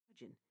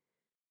virgin,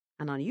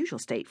 an unusual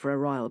state for a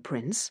royal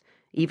prince,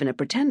 even a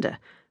pretender,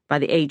 by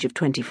the age of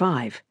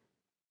 25.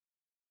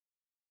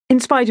 In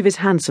spite of his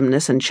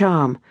handsomeness and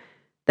charm,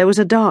 there was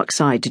a dark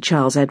side to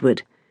Charles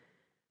Edward,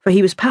 for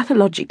he was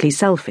pathologically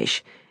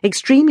selfish,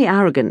 extremely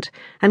arrogant,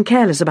 and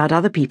careless about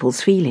other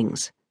people's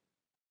feelings.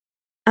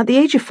 At the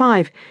age of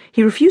 5,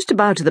 he refused to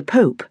bow to the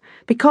Pope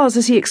because,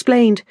 as he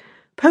explained,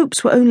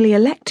 popes were only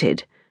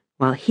elected,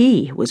 while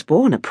he was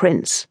born a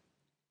prince.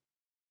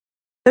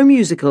 Though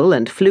musical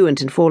and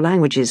fluent in 4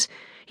 languages,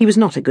 he was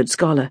not a good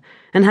scholar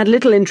and had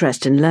little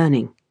interest in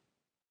learning.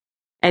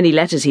 Any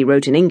letters he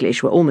wrote in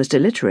English were almost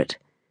illiterate.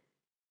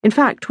 In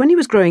fact, when he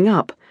was growing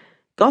up,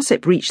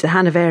 gossip reached the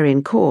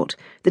Hanoverian court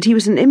that he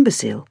was an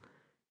imbecile,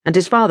 and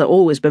his father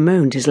always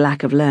bemoaned his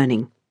lack of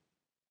learning.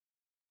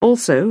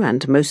 Also,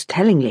 and most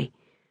tellingly,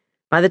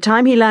 by the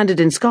time he landed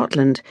in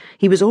Scotland,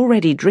 he was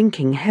already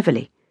drinking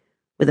heavily,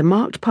 with a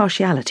marked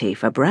partiality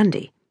for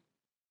brandy.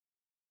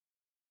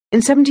 In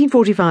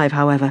 1745,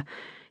 however,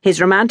 his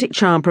romantic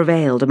charm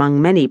prevailed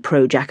among many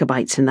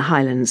pro-Jacobites in the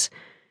Highlands,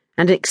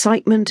 and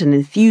excitement and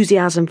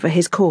enthusiasm for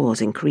his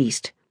cause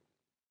increased.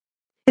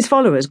 His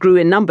followers grew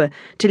in number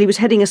till he was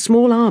heading a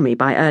small army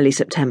by early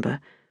September,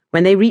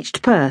 when they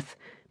reached Perth,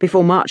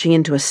 before marching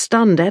into a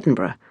stunned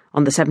Edinburgh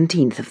on the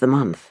 17th of the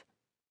month.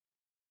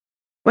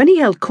 When he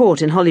held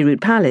court in Holyrood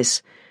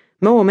Palace,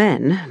 more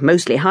men,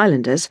 mostly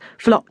Highlanders,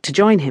 flocked to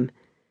join him,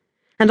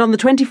 and on the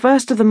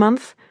 21st of the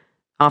month,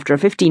 after a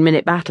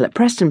 15-minute battle at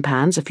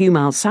Prestonpans a few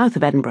miles south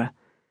of Edinburgh,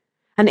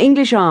 an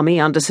English army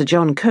under Sir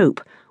John Cope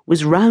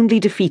was roundly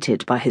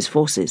defeated by his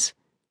forces.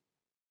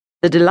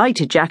 The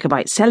delighted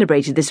Jacobites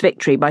celebrated this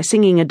victory by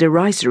singing a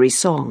derisory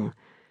song,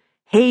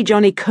 "Hey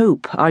Johnny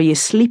Cope, are you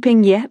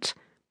sleeping yet?"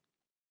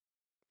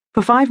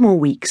 For 5 more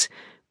weeks,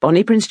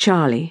 Bonnie Prince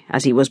Charlie,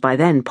 as he was by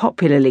then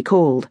popularly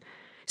called,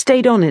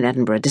 stayed on in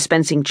Edinburgh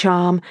dispensing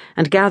charm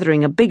and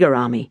gathering a bigger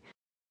army,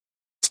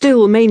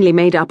 still mainly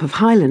made up of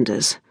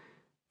Highlanders,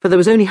 for there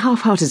was only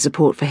half-hearted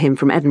support for him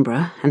from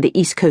Edinburgh and the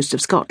east coast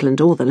of Scotland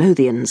or the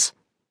Lothians.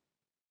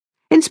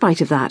 In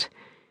spite of that,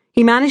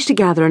 he managed to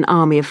gather an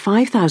army of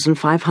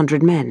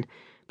 5,500 men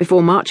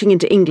before marching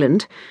into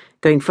England,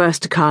 going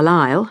first to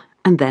Carlisle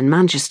and then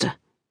Manchester.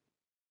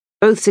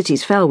 Both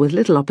cities fell with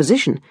little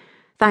opposition,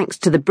 thanks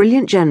to the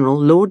brilliant general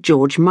Lord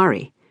George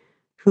Murray,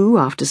 who,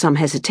 after some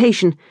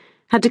hesitation,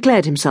 had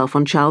declared himself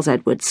on Charles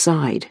Edward's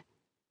side.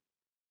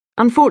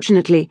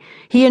 Unfortunately,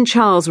 he and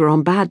Charles were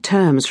on bad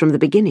terms from the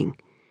beginning,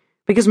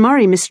 because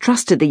Murray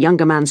mistrusted the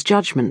younger man's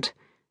judgment,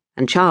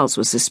 and Charles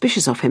was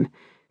suspicious of him,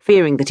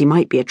 fearing that he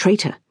might be a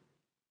traitor.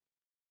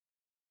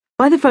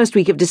 By the first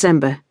week of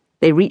December,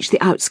 they reached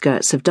the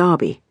outskirts of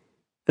Derby,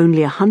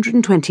 only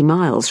 120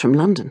 miles from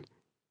London.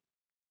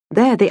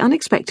 There they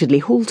unexpectedly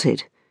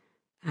halted,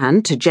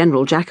 and, to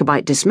general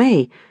Jacobite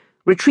dismay,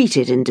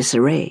 retreated in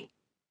disarray.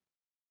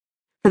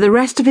 For the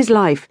rest of his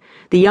life,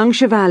 the young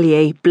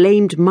chevalier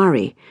blamed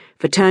Murray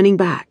for turning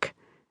back,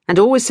 and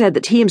always said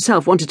that he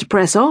himself wanted to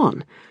press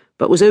on,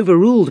 but was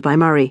overruled by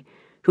Murray,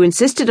 who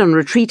insisted on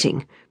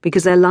retreating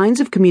because their lines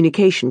of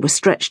communication were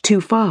stretched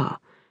too far,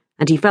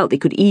 and he felt they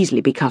could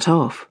easily be cut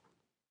off.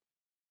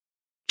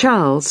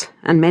 Charles,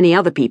 and many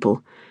other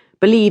people,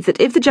 believed that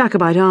if the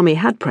Jacobite army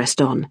had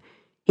pressed on,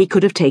 he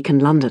could have taken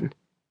London.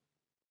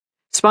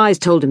 Spies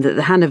told him that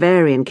the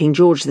Hanoverian King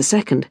George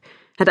II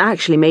had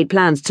actually made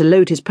plans to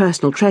load his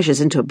personal treasures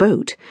into a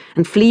boat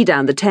and flee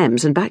down the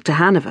Thames and back to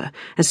Hanover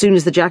as soon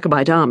as the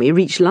Jacobite army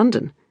reached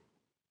London.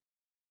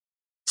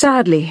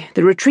 Sadly,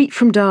 the retreat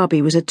from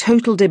Derby was a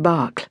total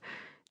debacle,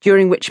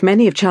 during which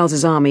many of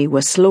Charles's army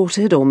were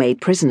slaughtered or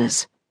made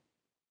prisoners.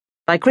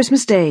 By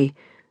Christmas Day,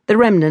 the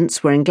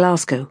remnants were in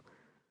Glasgow,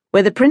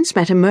 where the prince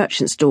met a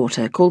merchant's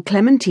daughter called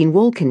Clementine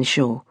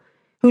Walkinshaw,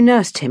 who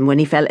nursed him when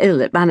he fell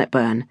ill at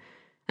Bannockburn,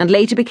 and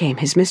later became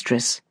his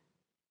mistress.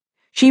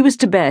 She was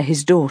to bear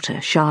his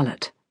daughter,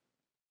 Charlotte.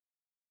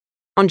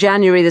 On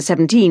January the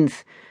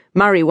 17th,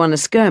 Murray won a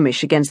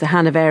skirmish against the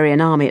Hanoverian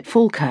army at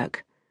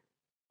Falkirk,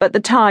 but the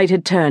tide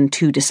had turned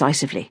too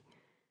decisively.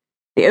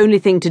 The only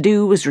thing to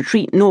do was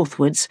retreat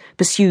northwards,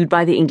 pursued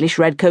by the English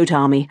Redcoat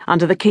army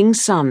under the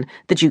king's son,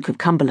 the Duke of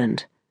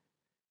Cumberland.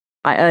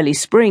 By early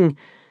spring,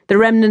 the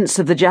remnants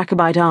of the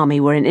Jacobite army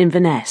were in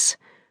Inverness,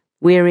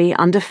 weary,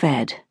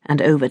 underfed, and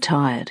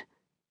overtired.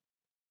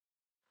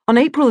 On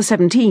April the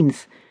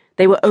 17th,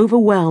 they were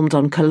overwhelmed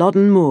on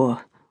Culloden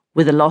Moor,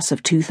 with a loss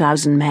of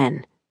 2,000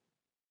 men.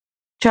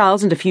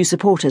 Charles and a few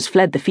supporters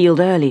fled the field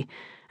early,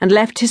 and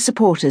left his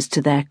supporters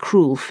to their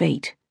cruel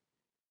fate.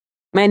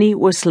 Many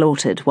were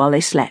slaughtered while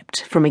they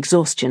slept from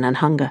exhaustion and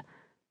hunger.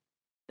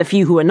 The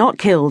few who were not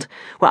killed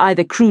were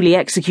either cruelly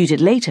executed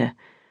later,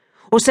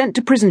 or sent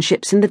to prison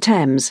ships in the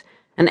Thames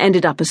and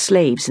ended up as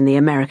slaves in the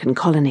American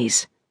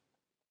colonies.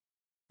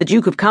 The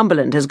Duke of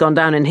Cumberland has gone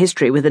down in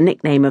history with the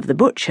nickname of the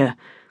Butcher,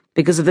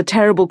 because of the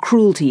terrible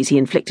cruelties he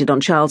inflicted on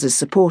Charles's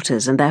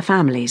supporters and their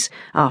families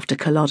after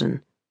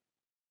Culloden.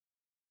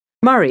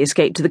 Murray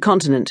escaped to the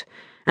continent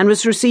and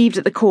was received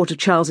at the court of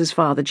Charles's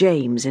father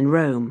James in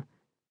Rome.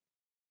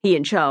 He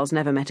and Charles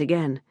never met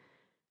again,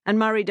 and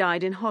Murray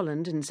died in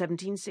Holland in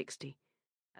 1760.